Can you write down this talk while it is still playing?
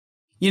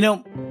You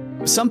know,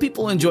 some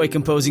people enjoy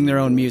composing their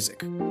own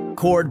music,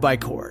 chord by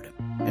chord,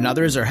 and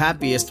others are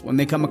happiest when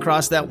they come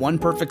across that one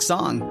perfect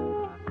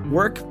song.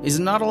 Work is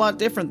not a lot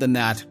different than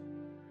that.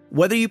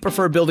 Whether you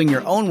prefer building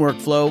your own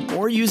workflow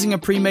or using a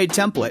pre-made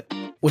template,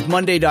 with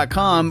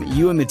Monday.com,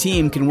 you and the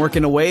team can work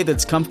in a way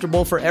that's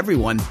comfortable for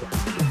everyone.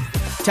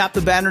 Tap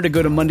the banner to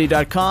go to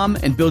Monday.com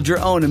and build your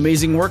own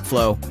amazing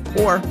workflow,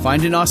 or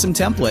find an awesome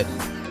template.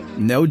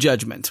 No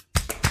judgment.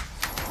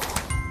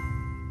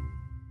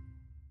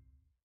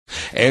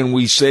 And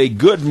we say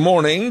good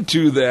morning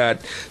to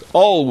that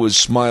always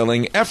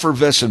smiling,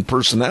 effervescent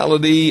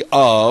personality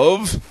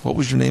of, what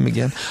was your name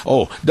again?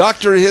 Oh,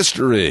 Dr.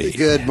 History.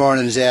 Good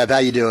morning, Zeb. How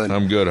you doing?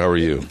 I'm good. How are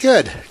you?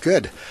 Good.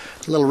 A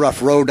little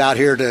rough road out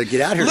here to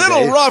get out here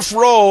today. Rough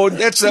road.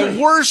 That's the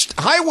worst.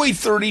 Highway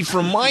 30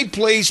 from my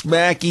place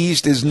back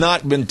east has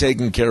not been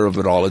taken care of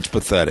at all. It's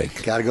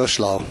pathetic. Got to go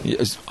slow.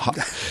 Yes.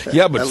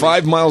 Yeah, but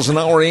 5 miles an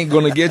hour ain't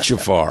going to get you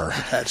far.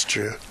 That's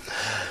true.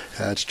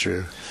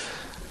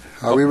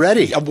 Are we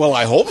ready? Well,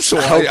 I hope so.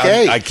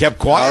 Okay. I kept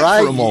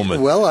quiet for a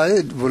moment. Well,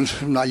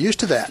 I'm not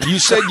used to that. You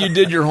said you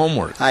did your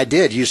homework. I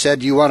did. You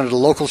said you wanted a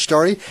local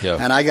story, yeah.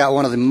 And I got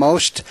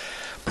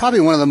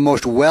probably one of the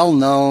most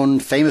well-known,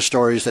 famous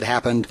stories that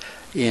happened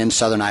in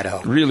southern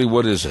Idaho. Really?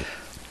 What is it?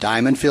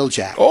 Diamond Phil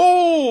Jack.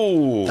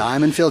 Oh!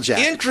 Diamond Phil Jack.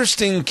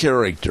 Interesting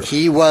character.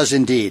 He was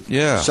indeed.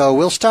 Yeah. So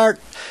we'll start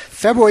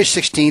February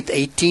 16th,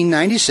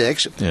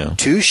 1896. Yeah.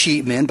 2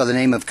 sheepmen by the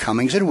name of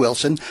Cummings and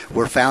Wilson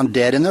were found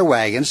dead in their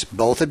wagons.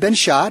 Both had been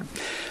shot.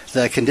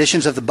 The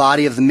conditions of the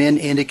body of the men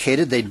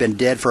indicated they'd been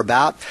dead for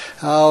about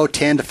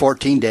 10 to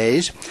 14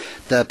 days.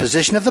 The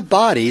position of the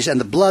bodies and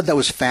the blood that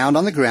was found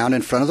on the ground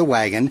in front of the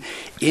wagon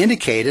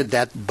indicated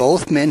that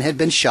both men had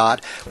been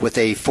shot with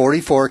a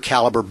 .44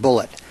 caliber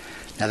bullet.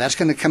 Now, that's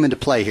going to come into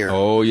play here.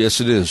 Oh, yes,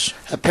 it is.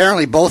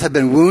 Apparently, both had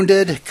been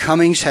wounded.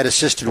 Cummings had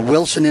assisted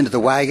Wilson into the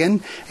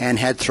wagon and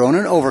had thrown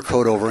an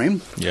overcoat over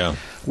him. Yeah.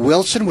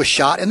 Wilson was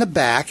shot in the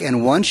back,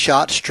 and one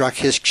shot struck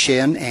his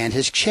chin and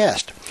his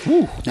chest.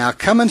 Whew. Now,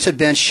 Cummings had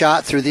been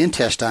shot through the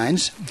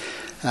intestines.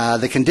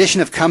 The condition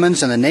of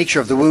Cummings and the nature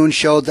of the wound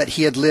showed that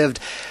he had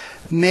lived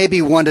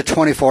maybe 1 to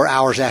 24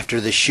 hours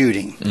after the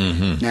shooting.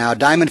 Mm-hmm. Now,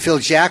 Diamond Phil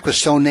Jack was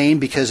so named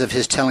because of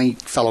his telling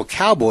fellow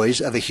cowboys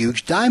of a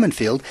huge diamond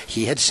field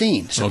he had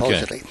seen,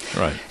 supposedly. Okay.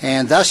 Right.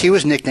 And thus he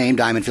was nicknamed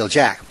Diamond Phil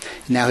Jack.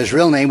 Now, his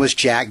real name was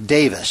Jack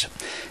Davis,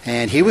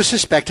 and he was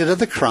suspected of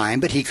the crime,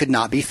 but he could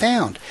not be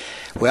found.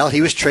 Well,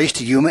 he was traced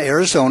to Yuma,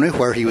 Arizona,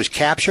 where he was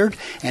captured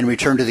and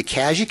returned to the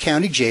Cassia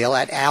County Jail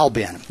at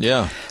Albin.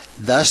 Yeah.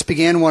 Thus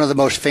began one of the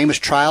most famous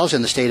trials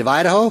in the state of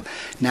Idaho.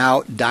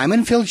 Now,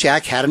 Diamond Phil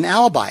Jack had an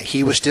alibi.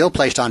 He was still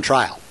placed on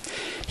trial.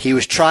 He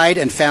was tried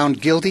and found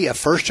guilty of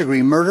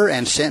first-degree murder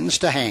and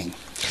sentenced to hang.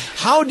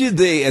 How did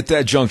they, at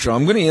that juncture,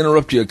 I'm going to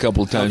interrupt you a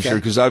couple of times here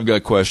because I've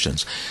got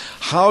questions.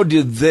 How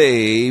did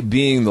they,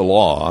 being the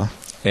law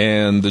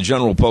and the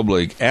general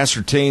public,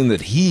 ascertain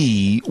that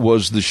he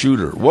was the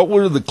shooter? What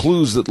were the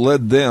clues that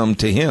led them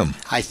to him?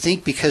 I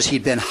think because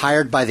he'd been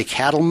hired by the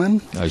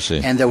cattlemen. I see.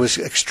 And there was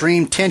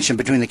extreme tension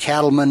between the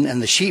cattlemen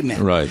and the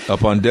sheepmen. Right,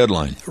 up on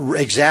deadline.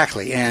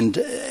 Exactly. And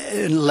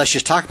let's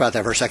just talk about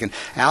that for a second.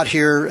 Out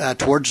here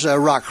towards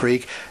Rock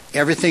Creek,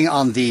 everything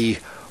on the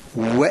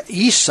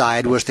east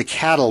side was the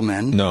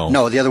cattlemen.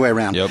 No, the other way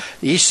around. Yep.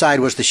 The east side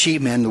was the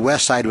sheepmen, the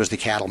west side was the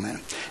cattlemen.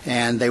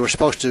 And they were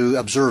supposed to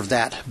observe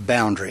that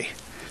boundary.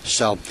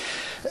 So,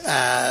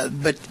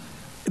 but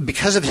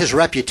because of his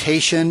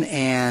reputation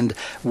and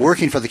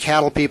working for the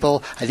cattle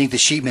people, I think the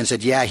sheepmen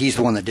said, yeah, he's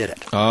the one that did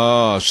it.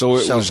 Ah, so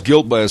it was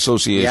guilt by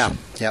association. Yeah,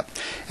 yep.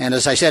 And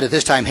as I said, at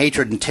this time,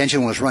 hatred and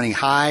tension was running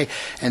high,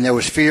 and there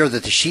was fear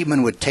that the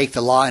sheepmen would take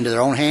the law into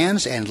their own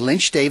hands and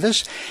lynch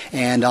Davis.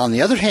 And on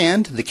the other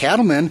hand, the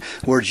cattlemen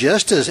were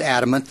just as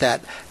adamant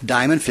that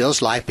Diamond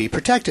Phil's life be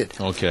protected.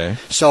 Okay.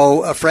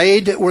 So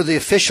afraid were the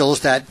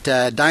officials that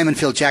Diamond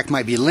Phil Jack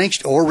might be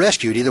lynched or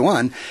rescued, either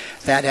one,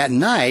 that at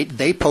night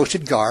they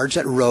posted guards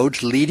at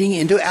roads leading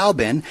into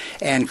Albin,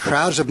 and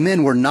crowds of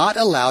men were not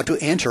allowed to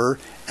enter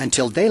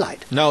until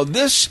daylight. Now,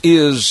 this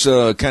is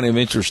kind of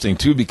interesting,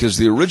 too, because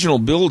the original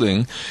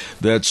building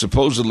that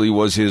supposedly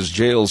was his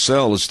jail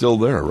cell is still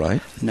there,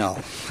 right? No.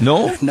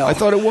 No? No. I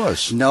thought it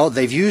was. No,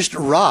 they've used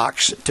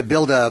rocks to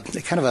build a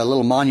kind of a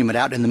little monument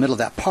out in the middle of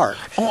that park.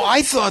 Oh,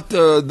 I thought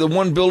the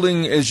one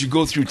building as you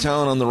go through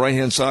town on the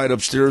right-hand side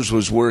upstairs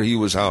was where he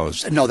was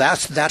housed. No,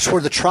 that's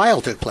where the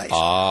trial took place.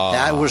 Ah.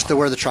 That was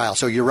where the trial.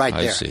 So you're right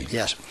there. I see.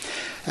 Yes.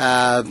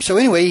 So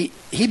anyway,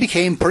 he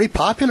became pretty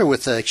popular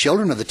with the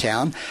children of the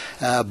town.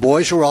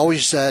 Boys were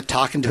always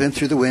talking to him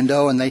through the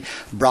window, and they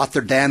brought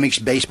their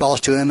damaged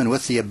baseballs to him, and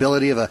with the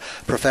ability of a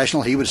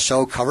professional, he would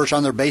sew covers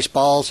on their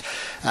baseballs.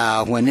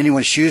 When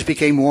anyone's shoes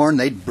became worn,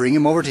 they'd bring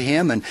him over to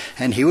him,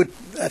 and he would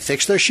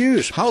fix their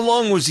shoes. How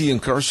long was he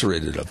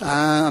incarcerated up there?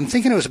 I'm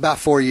thinking it was about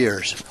 4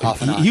 years,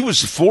 off and on. He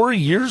was 4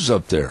 years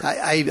up there.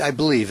 I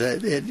believe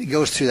that it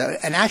goes through that.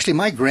 And actually,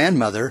 my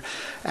grandmother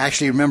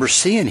actually remembers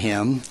seeing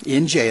him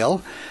in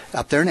jail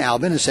up there in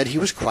Albion and said he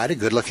was quite a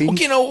good-looking...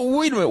 Okay,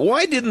 wait a minute.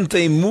 Why didn't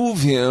they move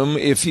him,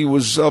 if he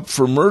was up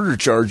for murder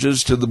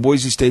charges, to the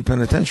Boise State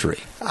Penitentiary?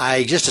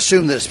 I just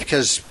assumed that it's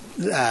because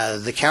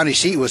the county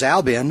seat was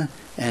Albion,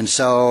 and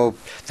so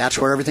that's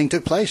where everything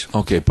took place.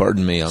 Okay,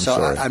 pardon me. I'm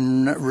sorry.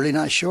 I'm really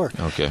not sure.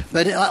 Okay.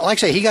 But like I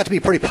say, he got to be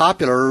pretty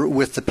popular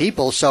with the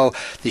people, so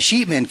the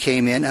sheepmen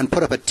came in and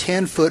put up a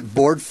 10-foot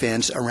board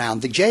fence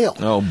around the jail.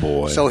 Oh,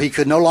 boy. So he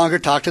could no longer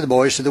talk to the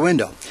boys through the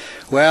window.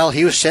 Well,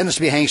 he was sentenced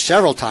to be hanged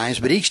several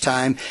times, but each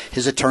time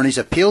his attorneys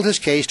appealed his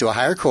case to a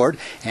higher court,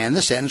 and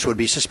the sentence would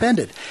be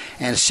suspended.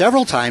 And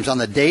several times on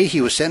the day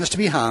he was sentenced to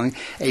be hung,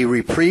 a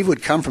reprieve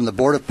would come from the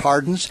Board of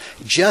Pardons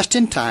just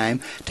in time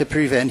to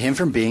prevent him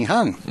from being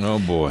hung. Oh,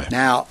 boy.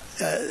 Now,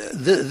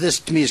 this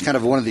to me is kind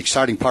of one of the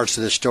exciting parts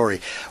of this story.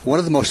 One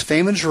of the most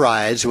famous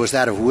rides was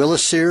that of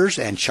Willis Sears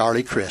and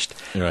Charlie Crist.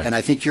 Right. And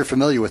I think you're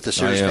familiar with the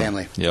Sears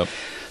family. Yep.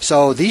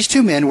 So these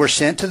two men were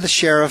sent to the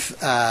sheriff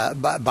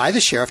by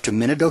the sheriff to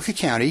Minidoka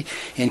County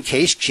in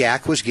case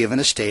Jack was given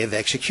a stay of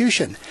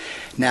execution.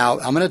 Now,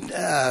 I'm going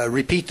to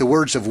repeat the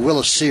words of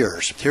Willis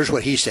Sears. Here's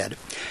what he said.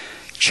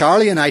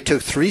 Charlie and I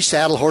took 3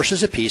 saddle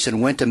horses apiece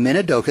and went to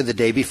Minidoka the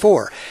day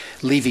before,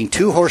 leaving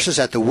 2 horses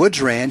at the Woods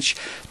Ranch,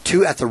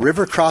 2 at the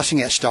river crossing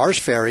at Stars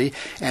Ferry,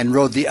 and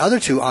rode the other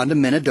 2 on to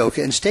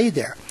Minidoka and stayed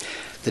there.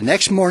 The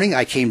next morning,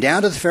 I came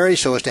down to the ferry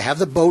so as to have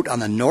the boat on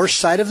the north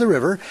side of the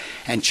river,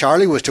 and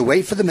Charlie was to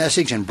wait for the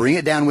message and bring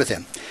it down with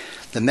him.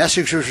 The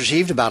message was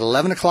received about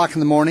 11 o'clock in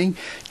the morning.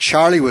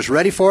 Charlie was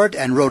ready for it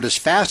and rode as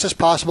fast as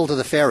possible to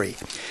the ferry.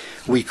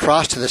 We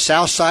crossed to the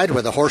south side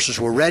where the horses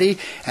were ready,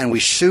 and we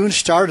soon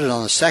started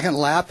on the second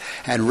lap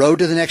and rode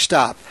to the next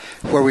stop,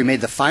 where we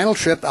made the final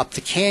trip up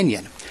the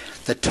canyon.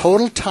 The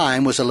total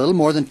time was a little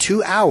more than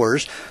 2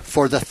 hours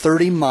for the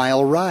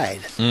 30-mile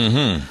ride.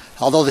 Mm-hmm.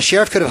 Although the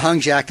sheriff could have hung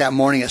Jack that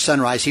morning at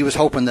sunrise, he was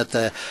hoping that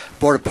the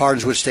Board of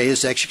Pardons would stay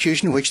his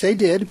execution, which they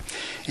did.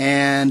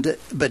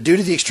 But due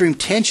to the extreme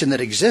tension that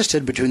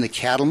existed between the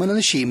cattlemen and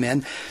the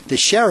sheepmen, the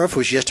sheriff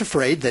was just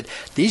afraid that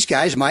these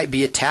guys might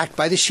be attacked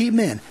by the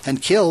sheepmen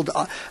and killed,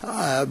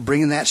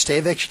 bringing that stay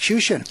of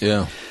execution.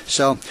 Yeah.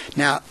 So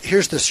now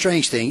here's the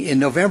strange thing. In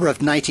November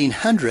of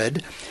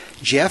 1900,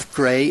 Jeff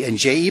Gray and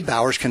J.E.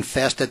 Bowers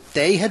confessed that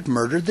they had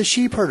murdered the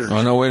sheep herders.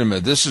 Oh, no, wait a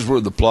minute. This is where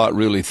the plot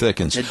really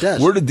thickens. It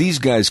does. Where did these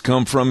guys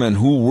come from, and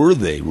who were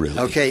they, really?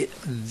 Okay,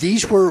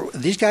 these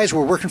guys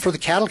were working for the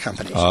cattle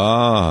companies.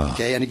 Ah.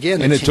 Okay, and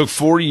again... And it took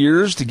 4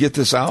 years to get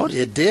this out?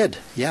 It did,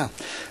 yeah.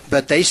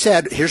 But they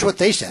said, here's what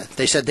they said.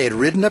 They said they had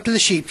ridden up to the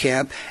sheep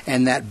camp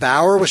and that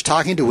Bauer was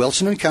talking to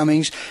Wilson and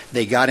Cummings.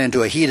 They got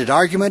into a heated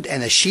argument,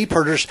 and the sheep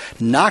herders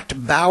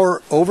knocked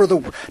Bauer over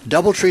the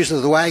double trees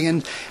of the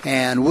wagon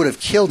and would have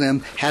killed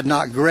him had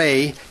not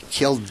Gray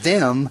killed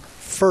them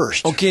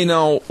first. Okay,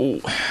 now,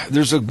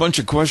 there's a bunch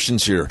of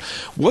questions here.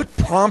 What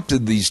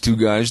prompted these two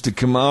guys to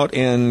come out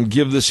and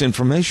give this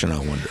information, I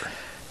wonder?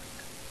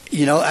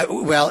 You know,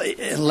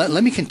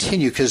 let me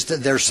continue because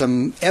there's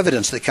some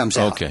evidence that comes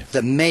out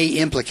that may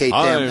implicate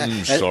them.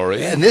 I'm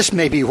sorry. And this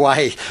may be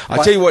why.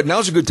 I'll tell you what,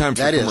 now's a good time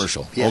for a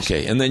commercial. Yes.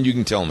 Okay, and then you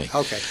can tell me.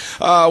 Okay.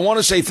 I want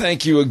to say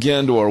thank you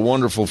again to our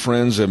wonderful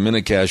friends at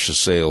Mini-Cash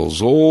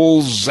Sales.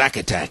 Old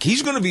Zacatech.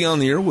 He's going to be on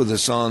the air with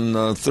us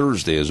on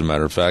Thursday, as a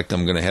matter of fact.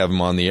 I'm going to have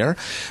him on the air.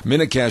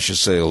 Mini-Cash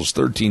Sales,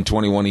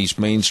 1321 East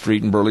Main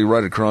Street in Burley,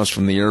 right across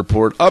from the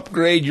airport.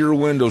 Upgrade your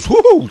windows.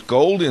 Woo!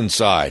 Cold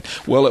inside.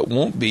 Well, it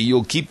won't be.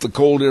 You'll keep the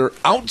cold air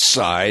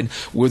outside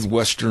with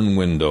Western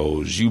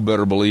Windows. You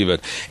better believe it.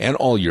 And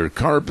all your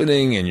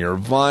carpeting and your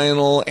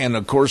vinyl and,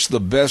 of course, the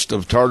best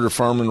of Tartar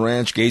Farm and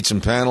Ranch gates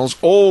and panels.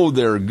 Oh,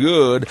 they're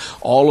good.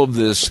 All of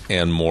this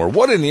and more.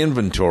 What an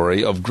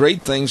inventory of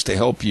great things to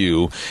help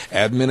you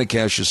at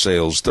Mini-Cash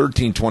Sales,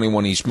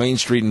 1321 East Main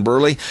Street in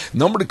Burley.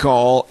 Number to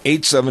call,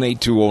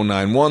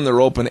 878-2091.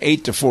 They're open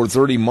 8 to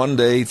 4:30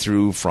 Monday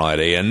through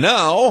Friday. And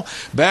now,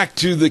 back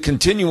to the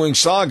continuing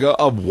saga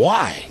of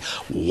why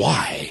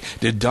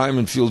did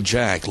Diamondfield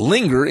Jack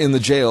linger in the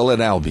jail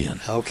at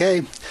Albion?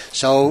 Okay.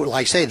 So,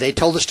 like I say, they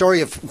told the story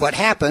of what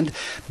happened,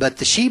 but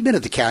the sheepmen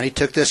of the county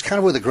took this kind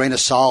of with a grain of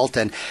salt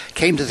and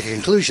came to the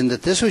conclusion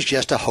that this was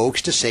just a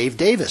hoax to save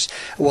Davis.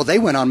 Well, they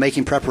went on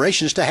making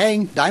preparations to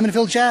hang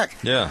Diamondfield Jack.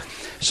 Yeah.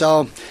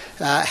 So,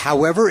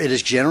 however, it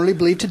is generally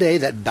believed today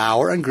that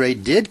Bauer and Gray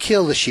did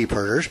kill the sheep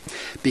herders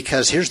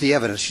because here's the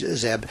evidence,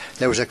 Zeb.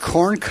 There was a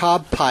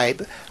corncob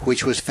pipe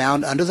which was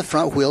found under the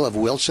front wheel of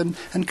Wilson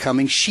and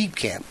Cummings sheep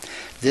camp.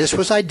 This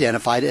was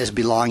identified as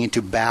belonging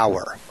to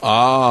Bauer.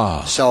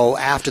 Ah. So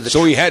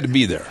he had to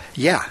be there.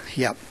 Yeah.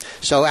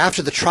 So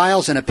after the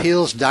trials and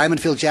appeals,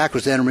 Diamondfield Jack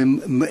was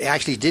then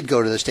actually did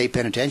go to the state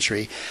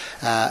penitentiary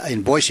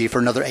in Boise for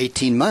another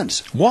 18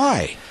 months.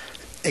 Why?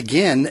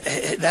 Again,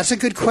 that's a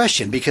good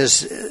question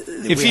because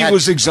if he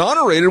was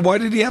exonerated, why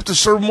did he have to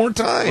serve more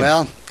time?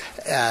 Well,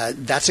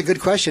 that's a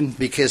good question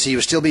because he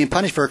was still being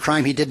punished for a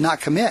crime he did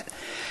not commit.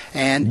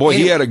 And boy,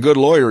 he had a good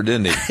lawyer,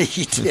 didn't he?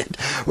 He did.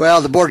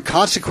 Well, the board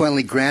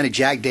consequently granted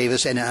Jack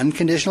Davis an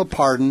unconditional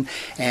pardon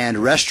and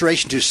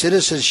restoration to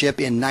citizenship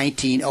in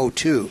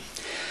 1902.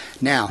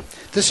 Now,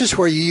 this is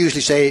where you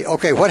usually say,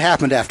 okay, what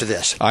happened after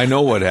this? I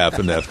know what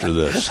happened after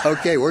this.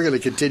 Okay, we're going to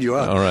continue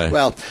on. All right.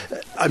 Well,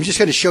 I'm just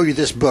going to show you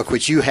this book,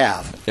 which you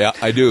have. Yeah,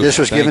 I do. This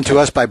was given to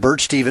us by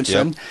Bert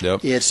Stevenson.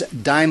 Yep. It's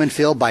Diamond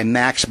Filled by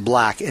Max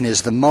Black and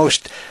is the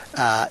most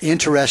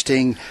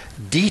interesting,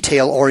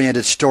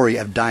 detail-oriented story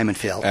of Diamond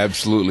Filled.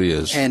 Absolutely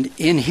is. And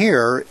in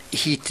here,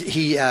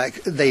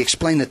 they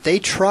explain that they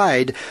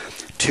tried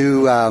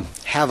to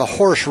have a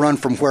horse run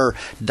from where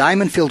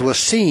Diamond Filled was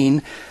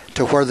seen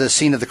to where the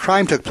scene of the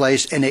crime took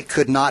place, and it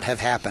could not have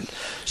happened.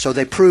 So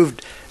they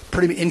proved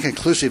pretty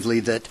inconclusively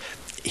that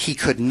he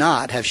could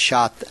not have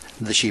shot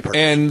the sheep herder.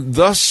 And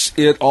thus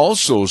it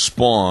also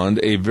spawned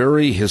a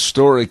very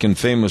historic and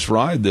famous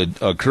ride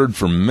that occurred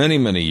for many,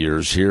 many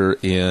years here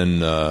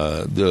in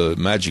the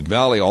Magic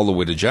Valley all the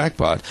way to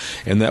Jackpot,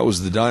 and that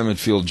was the Diamond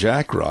Field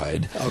Jack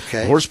ride,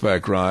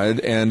 horseback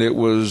ride, and it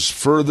was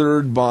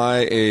furthered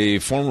by a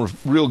former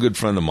real good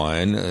friend of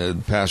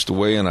mine, passed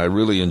away, and I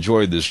really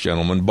enjoyed this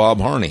gentleman, Bob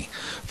Harney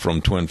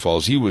from Twin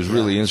Falls. He was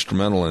really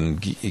instrumental in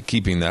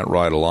keeping that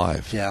ride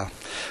alive. Yeah.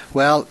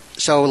 Well,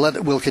 so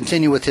we'll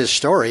continue with his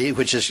story,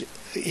 which is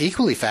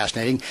equally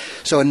fascinating.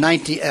 So in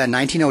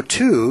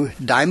 1902,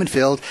 Diamond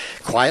Filled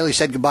quietly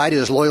said goodbye to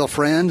his loyal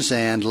friends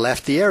and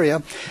left the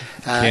area.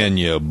 Can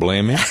you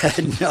blame him?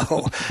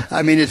 No.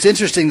 I mean, it's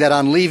interesting that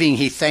on leaving,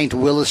 he thanked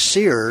Willis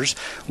Sears,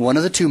 one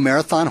of the two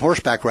marathon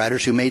horseback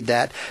riders who made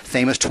that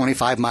famous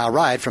 25-mile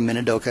ride from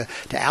Minidoka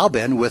to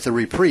Albion with a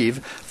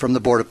reprieve from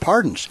the Board of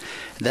Pardons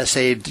that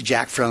saved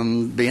Jack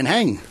from being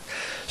hanged.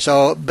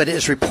 So, but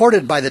it's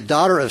reported by the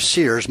daughter of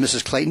Sears,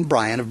 Mrs. Clayton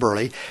Bryan of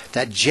Burley,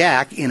 that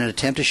Jack, in an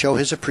attempt to show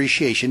his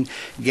appreciation,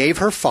 gave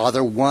her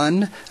father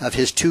one of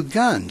his two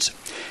guns.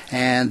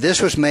 And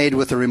this was made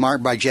with a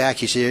remark by Jack.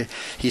 He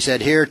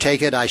said, "Here,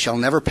 take it. I shall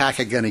never pack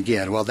a gun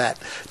again." Well, that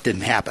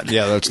didn't happen.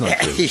 Yeah, that's not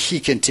true. He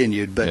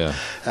continued, but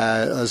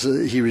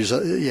he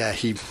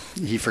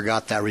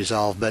forgot that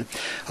resolve. But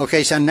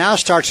okay, so now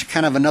starts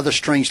kind of another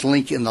strange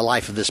link in the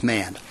life of this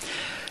man.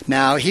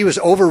 Now, he was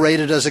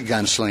overrated as a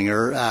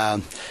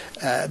gunslinger,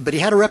 but he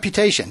had a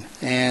reputation,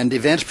 and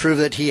events prove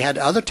that he had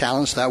other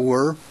talents that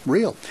were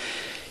real.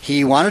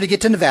 He wanted to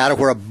get to Nevada,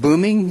 where a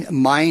booming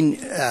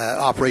mine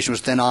operation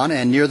was then on,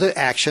 and near the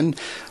action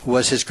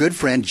was his good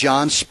friend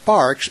John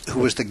Sparks,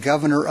 who was the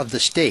governor of the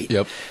state.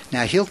 Yep.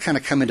 Now, he'll kind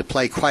of come into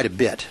play quite a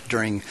bit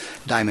during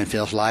Diamond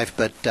Field's life,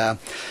 but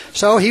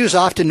so he was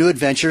off to new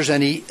adventures,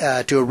 and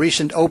to a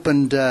recent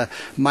opened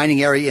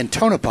mining area in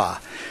Tonopah.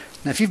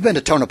 Now, if you've been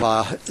to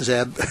Tonopah,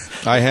 Zeb,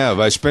 I have.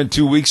 I spent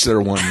 2 weeks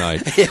there one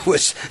night.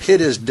 It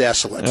is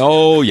desolate.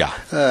 Oh yeah.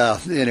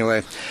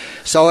 Anyway,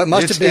 so it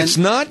must have been. It's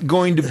not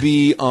going to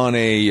be on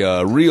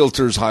a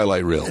realtor's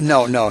highlight reel.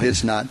 No,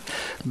 it's not.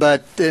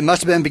 But it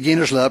must have been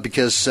beginner's luck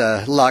because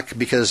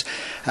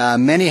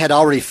many had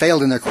already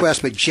failed in their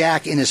quest. But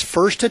Jack, in his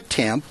first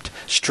attempt,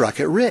 struck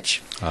it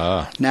rich.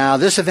 Now,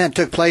 this event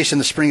took place in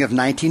the spring of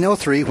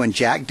 1903 when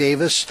Jack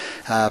Davis,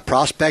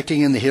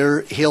 prospecting in the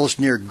hills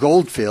near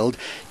Goldfield,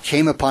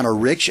 came upon a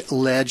rich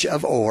ledge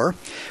of ore.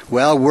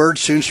 Well, word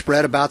soon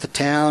spread about the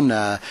town,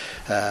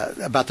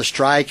 about the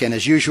strike, and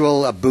as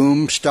usual, a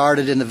boom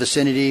started in the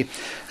vicinity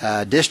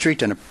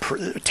district, and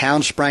a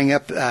town sprang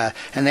up,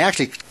 and they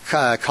actually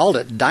called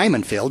it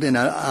Diamond Filled in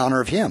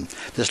honor of him,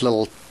 this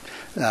little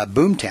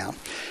boom town.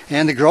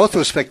 And the growth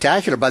was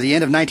spectacular. By the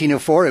end of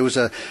 1904, it was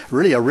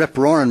really a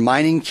rip-roaring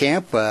mining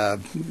camp,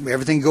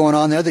 everything going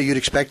on there that you'd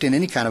expect in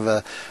any kind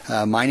of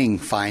a mining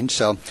find.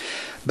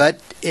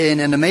 But in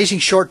an amazing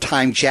short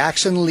time,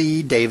 Jackson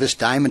Lee Davis,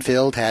 Diamond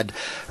Filled, had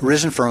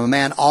risen from a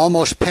man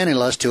almost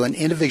penniless to an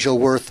individual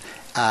worth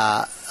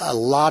a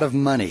lot of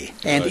money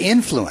and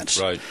influence.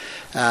 Right.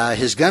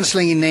 His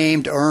gunslinging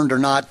name, earned or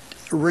not,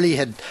 really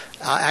had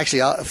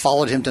actually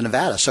followed him to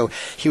Nevada. So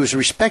he was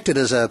respected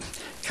as a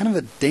kind of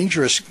a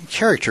dangerous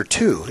character,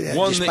 too.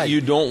 One that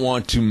you don't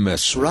want to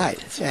mess with.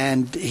 Right.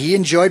 And he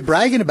enjoyed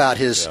bragging about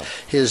his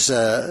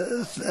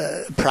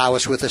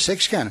prowess with a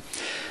six-gun.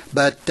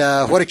 But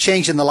what a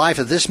change in the life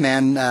of this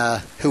man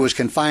who was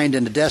confined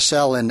in a death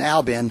cell in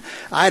Albion,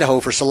 Idaho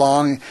for so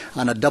long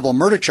on a double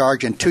murder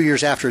charge, and 2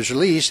 years after his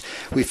release,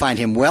 we find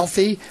him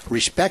wealthy,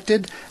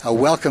 respected, a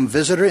welcome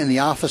visitor in the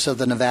office of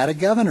the Nevada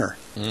governor.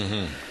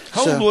 Mm-hmm.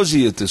 How old was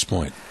he at this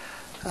point?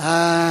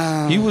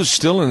 He was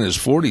still in his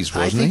 40s, wasn't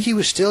he? I think he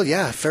was still,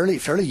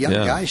 fairly young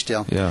guy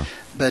still. Yeah.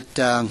 But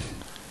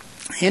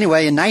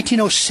anyway, in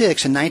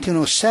 1906 and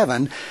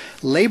 1907,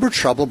 labor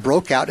trouble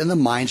broke out in the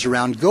mines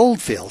around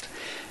Goldfield.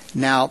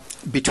 Now,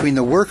 between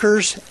the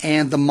workers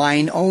and the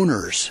mine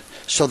owners.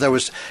 So there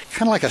was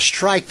kind of like a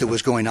strike that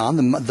was going on.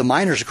 The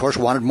miners, of course,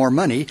 wanted more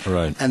money,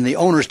 right, and the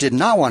owners did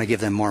not want to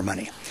give them more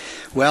money.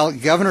 Well,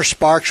 Governor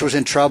Sparks was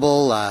in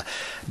trouble.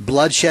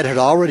 Bloodshed had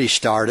already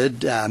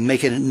started,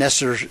 making it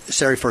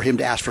necessary for him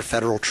to ask for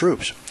federal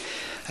troops.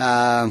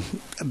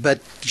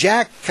 But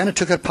Jack kind of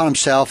took it upon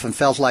himself and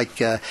felt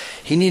like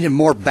he needed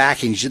more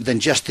backing than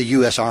just the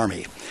U.S.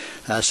 Army.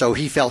 So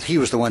he felt he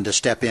was the one to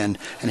step in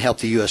and help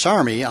the U.S.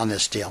 Army on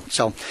this deal.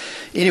 So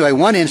anyway,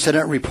 one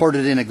incident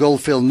reported in a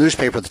Goldfield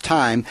newspaper at the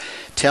time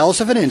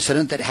tells of an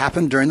incident that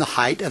happened during the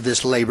height of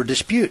this labor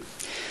dispute.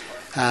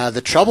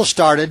 The trouble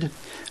started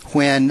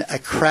when a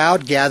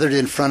crowd gathered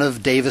in front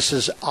of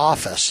Davis's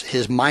office,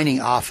 his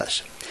mining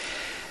office.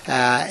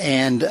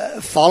 And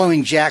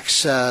following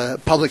Jack's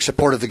public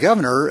support of the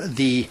governor,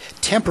 the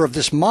temper of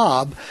this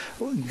mob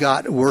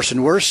got worse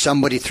and worse.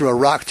 Somebody threw a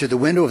rock through the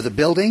window of the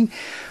building.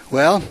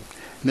 Well,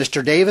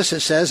 Mr. Davis, it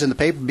says in the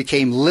paper,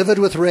 became livid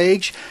with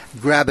rage.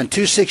 Grabbing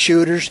 2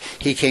 6-shooters,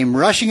 he came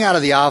rushing out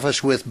of the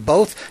office with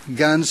both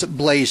guns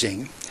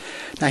blazing.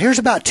 Now, here's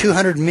about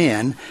 200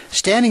 men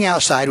standing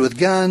outside with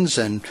guns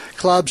and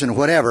clubs and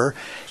whatever.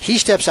 He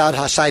steps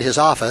outside his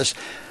office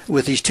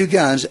with these 2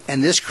 guns,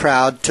 and this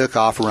crowd took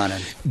off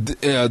running.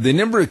 They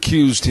never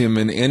accused him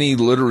in any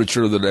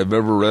literature that I've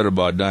ever read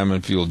about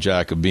Diamond Field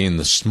Jack of being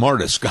the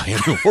smartest guy in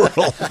the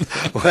world.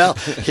 Well,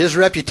 his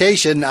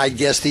reputation, I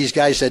guess these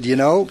guys said,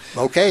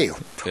 okay,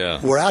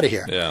 we're out of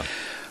here. Yeah.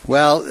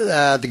 Well,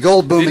 the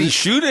gold boom... Did he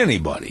shoot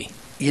anybody?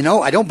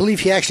 I don't believe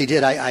he actually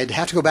did. I'd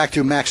have to go back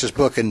through Max's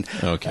book, and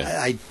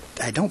okay.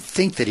 I don't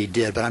think that he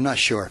did, but I'm not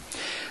sure.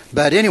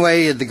 But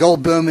anyway, the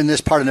gold boom in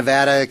this part of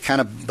Nevada kind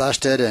of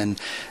busted,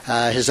 and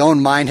his own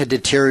mine had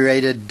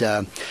deteriorated.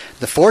 The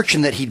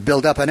fortune that he'd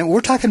built up, and we're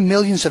talking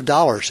millions of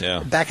dollars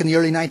back in the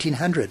early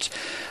 1900s.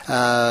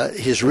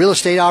 His real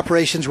estate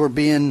operations were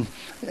being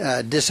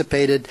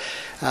dissipated.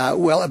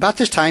 Well, about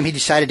this time, he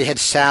decided to head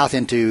south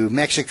into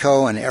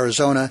Mexico and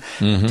Arizona,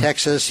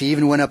 Texas. He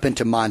even went up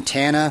into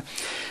Montana.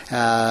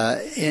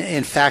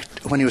 In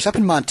fact, when he was up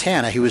in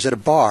Montana, he was at a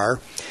bar,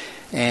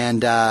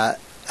 and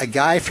a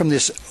guy from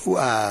this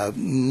from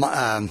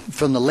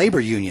the labor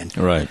union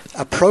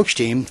approached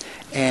him,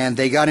 and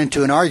they got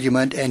into an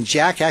argument, and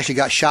Jack actually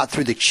got shot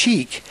through the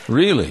cheek.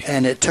 Really?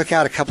 And it took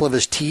out a couple of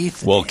his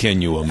teeth. Well,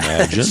 can you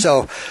imagine?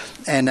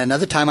 And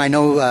another time I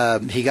know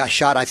he got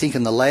shot, I think,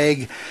 in the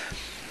leg.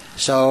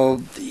 So,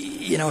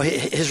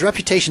 his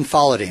reputation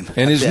followed him.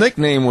 And his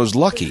nickname was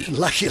Lucky.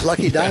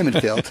 Lucky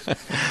Diamond Field.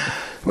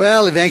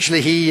 Well,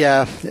 eventually he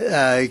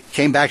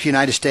came back to the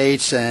United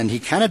States, and he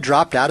kind of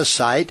dropped out of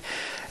sight.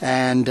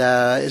 And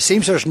it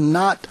seems there's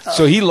not...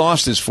 so he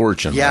lost his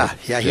fortune. Yeah,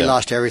 right? He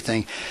lost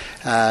everything.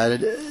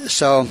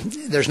 So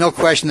there's no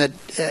question that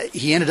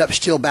he ended up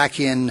still back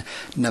in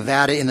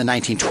Nevada in the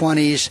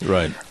 1920s.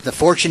 Right. The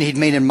fortune he'd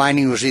made in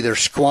mining was either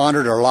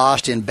squandered or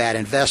lost in bad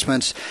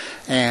investments.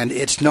 And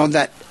it's known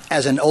that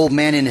as an old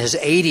man in his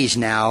 80s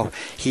now,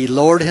 he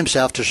lowered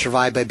himself to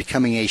survive by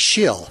becoming a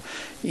shill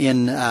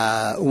in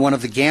one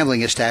of the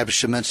gambling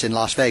establishments in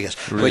Las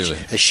Vegas. Really?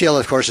 Which a shill,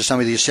 of course, is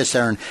somebody who sits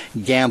there and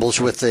gambles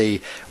with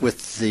the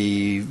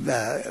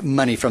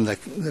money from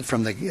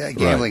the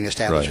gambling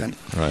establishment.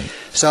 Right.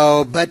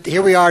 So, but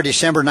here we are,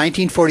 December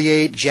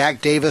 1948.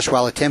 Jack Davis,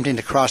 while attempting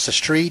to cross the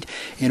street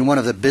in one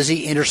of the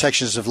busy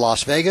intersections of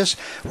Las Vegas,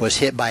 was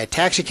hit by a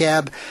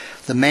taxicab.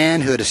 The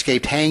man who had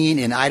escaped hanging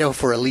in Idaho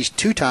for at least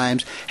 2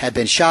 times had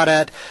been shot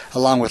at,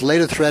 along with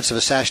later threats of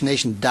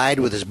assassination, died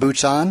with his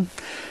boots on.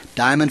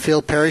 Diamond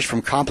Field perished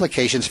from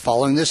complications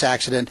following this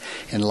accident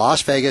in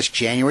Las Vegas,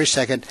 January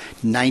 2nd,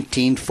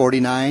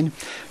 1949.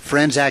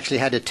 Friends actually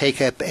had to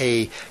take up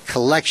a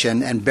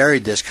collection and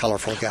buried this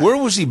colorful guy. Where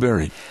was he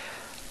buried?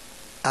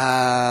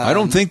 I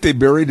don't think they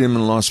buried him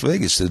in Las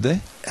Vegas, did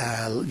they?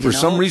 For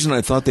some reason,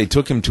 I thought they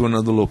took him to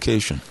another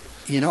location.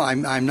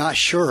 I'm not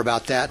sure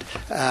about that.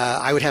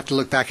 I would have to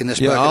look back in this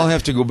book. book. Yeah, I'll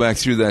have to go back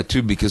through that,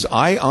 too, because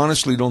I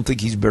honestly don't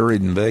think he's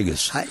buried in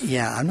Vegas.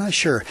 I'm not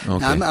sure. Okay.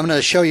 Now, I'm going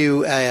to show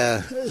you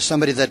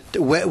somebody that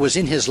was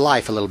in his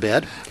life a little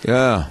bit.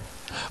 Yeah.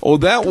 Oh,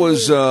 that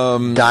was...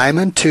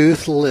 Diamond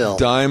Tooth Lil.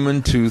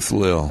 Diamond Tooth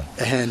Lil.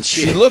 And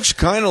she looks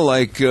kind of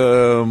like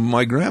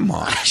my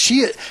grandma.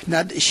 She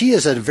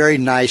is a very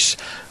nice...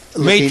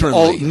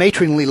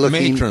 matronly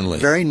looking,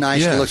 very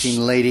nice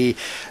looking lady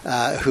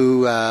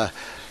who...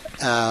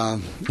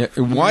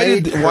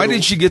 Why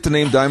did she get the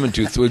name Diamond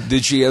Tooth?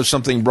 Did she have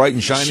something bright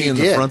and shiny in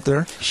the front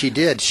there? She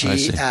did.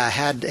 She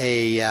had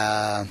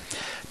a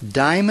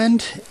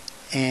diamond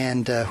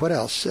and what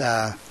else?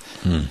 I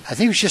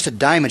think it was just a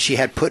diamond she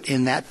had put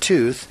in that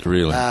tooth.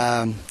 Really?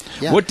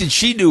 What did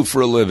she do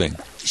for a living?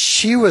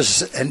 She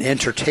was an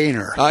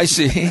entertainer. I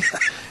see.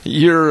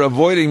 You're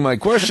avoiding my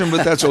question,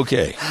 but that's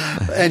okay.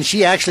 And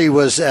she actually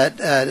was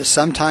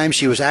sometimes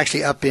she was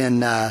actually up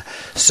in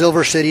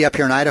Silver City, up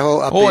here in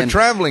Idaho. A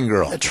traveling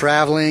girl.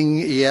 Traveling,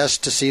 yes,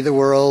 to see the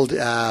world.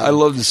 I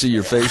love to see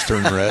your face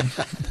turn red.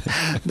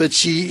 But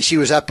she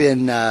was up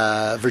in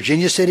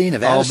Virginia City,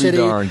 Nevada City.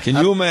 I'll be darned. Can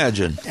you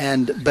imagine?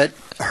 But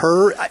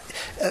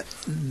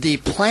the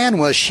plan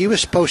was she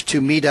was supposed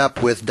to meet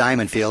up with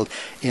Diamond Field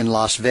in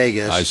Las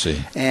Vegas. I see.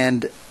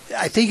 And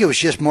I think it was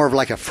just more of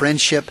like a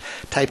friendship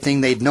type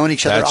thing. They'd known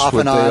each other off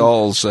and on. That's what they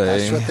all say.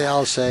 That's what they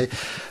all say.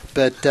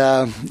 But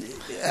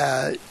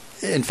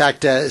in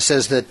fact, it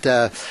says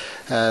that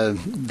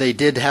they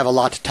did have a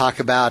lot to talk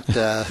about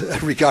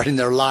regarding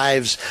their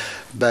lives.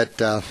 But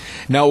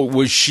now,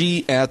 was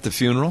she at the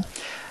funeral?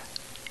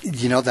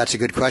 That's a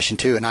good question,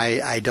 too, and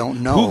I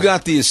don't know. Who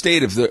got the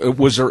estate?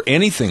 Was there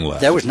anything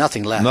left? There was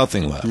nothing left.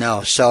 Nothing left.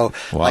 No. So,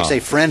 wow. Like I say,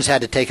 friends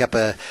had to take up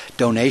a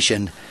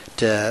donation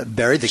to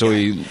bury the guy. So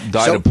he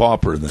died a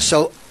pauper then.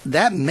 So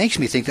that makes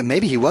me think that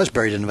maybe he was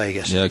buried in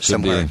Vegas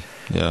somewhere.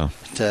 Be. Yeah.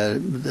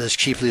 As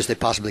cheaply as they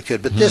possibly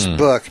could. But this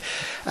book,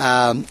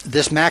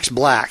 this Max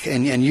Black,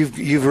 and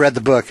you've read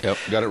the book. Yep,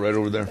 got it right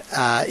over there.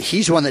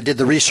 He's the one that did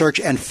the research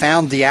and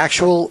found the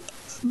actual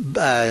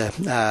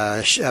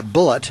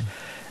bullet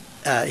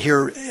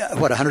here,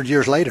 100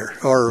 years later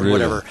or really?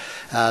 Whatever.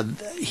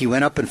 He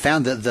went up and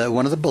found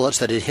one of the bullets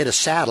that had hit a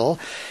saddle,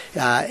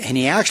 and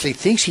he actually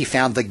thinks he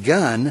found the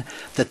gun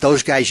that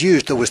those guys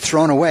used that was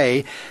thrown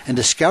away and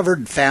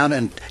found,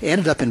 and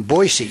ended up in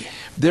Boise.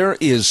 There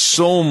is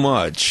so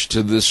much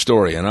to this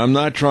story, and I'm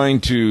not trying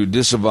to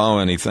disavow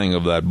anything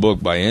of that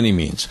book by any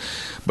means,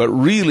 but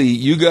really,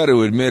 you got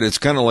to admit, it's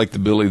kind of like the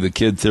Billy the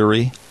Kid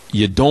theory.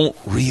 You don't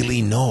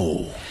really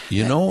know.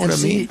 You know what I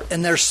mean?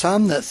 And there's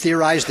some that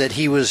theorize that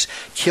he was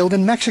killed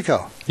in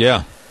Mexico.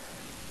 Yeah.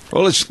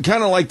 Well, it's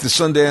kind of like the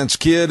Sundance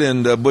Kid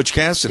and Butch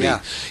Cassidy.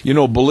 Yeah.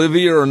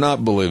 Bolivia or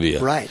not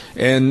Bolivia. Right.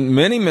 And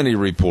many, many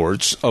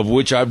reports, of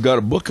which I've got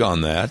a book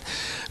on that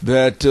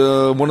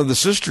one of the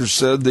sisters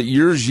said that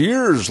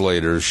years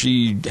later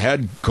she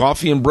had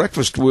coffee and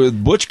breakfast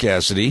with Butch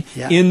Cassidy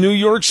in New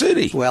York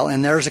City. Well,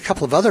 and there's a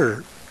couple of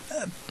other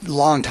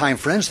longtime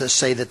friends that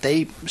say that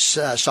they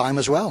saw him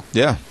as well.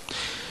 Yeah.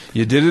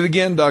 You did it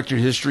again, Dr.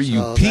 History.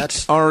 You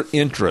piqued our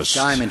interest.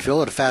 Diamond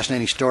Field, a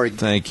fascinating story.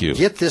 Thank you.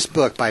 Get this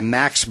book by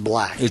Max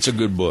Black. It's a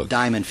good book.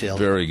 Diamond Field.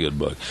 Very good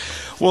book.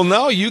 Well,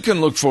 now you can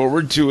look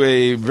forward to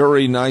a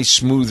very nice,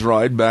 smooth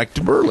ride back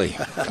to Burley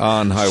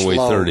on Highway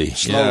 30.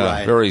 Slow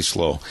ride. Very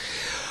slow.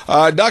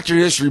 Dr.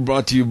 History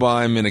brought to you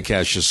by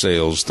Minnecasia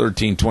Sales,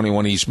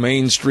 1321 East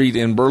Main Street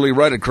in Burley,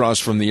 right across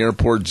from the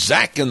airport.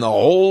 Zach and the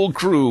whole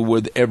crew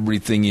with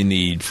everything you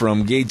need,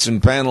 from gates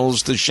and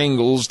panels to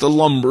shingles to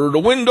lumber to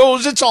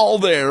windows. It's all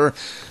there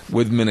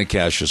with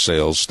Minnecasia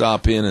Sales.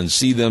 Stop in and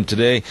see them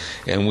today,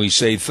 and we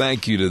say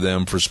thank you to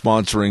them for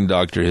sponsoring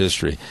Dr.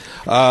 History.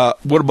 What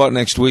about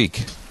next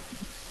week?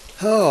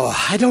 Oh,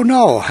 I don't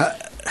know.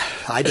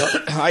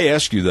 I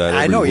ask you that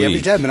every week.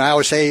 Every time, and I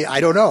always say, I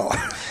don't know.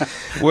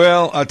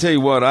 Well, I'll tell you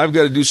what, I've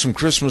got to do some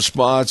Christmas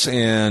spots,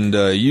 and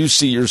you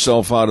see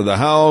yourself out of the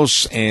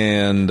house,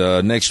 and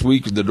next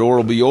week the door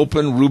will be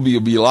open, Ruby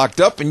will be locked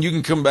up, and you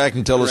can come back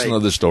and tell us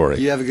another story.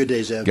 You have a good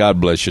day, Zeb.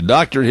 God bless you.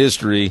 Dr.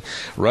 History,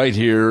 right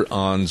here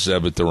on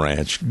Zeb at the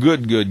Ranch.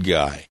 Good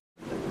guy.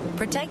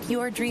 Protect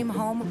your dream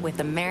home with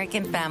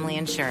American Family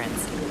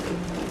Insurance.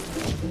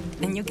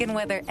 And you can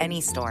weather any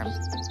storm.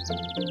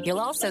 You'll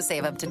also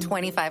save up to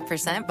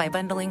 25% by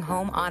bundling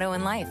home, auto,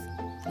 and life.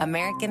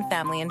 American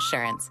Family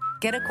Insurance.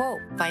 Get a quote.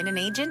 Find an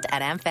agent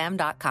at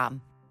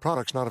amfam.com.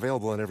 Products not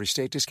available in every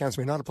state. Discounts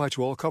may not apply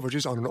to all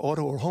coverages on an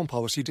auto or home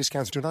policy.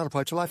 Discounts do not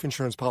apply to life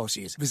insurance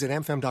policies. Visit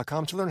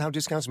amfam.com to learn how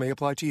discounts may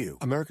apply to you.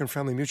 American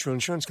Family Mutual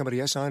Insurance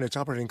Company, SI, and its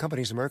operating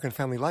companies, American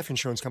Family Life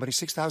Insurance Company,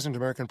 6000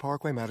 American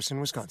Parkway, Madison,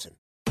 Wisconsin.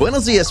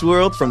 Buenos dias,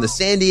 world, from the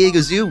San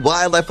Diego Zoo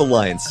Wildlife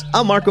Alliance.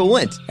 I'm Marco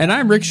Wendt. And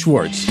I'm Rick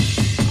Schwartz.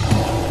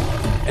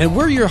 And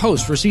we're your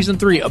hosts for Season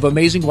 3 of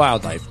Amazing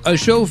Wildlife, a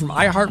show from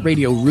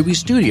iHeartRadio Ruby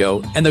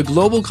Studio and the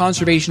global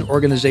conservation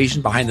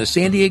organization behind the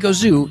San Diego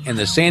Zoo and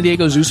the San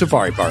Diego Zoo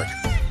Safari Park.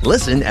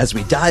 Listen as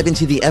we dive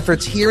into the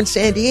efforts here in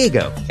San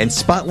Diego and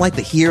spotlight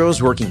the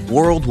heroes working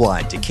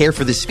worldwide to care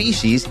for the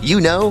species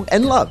you know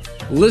and love.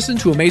 Listen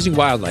to Amazing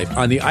Wildlife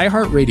on the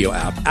iHeartRadio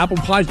app, Apple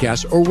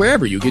Podcasts, or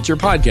wherever you get your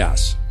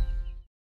podcasts.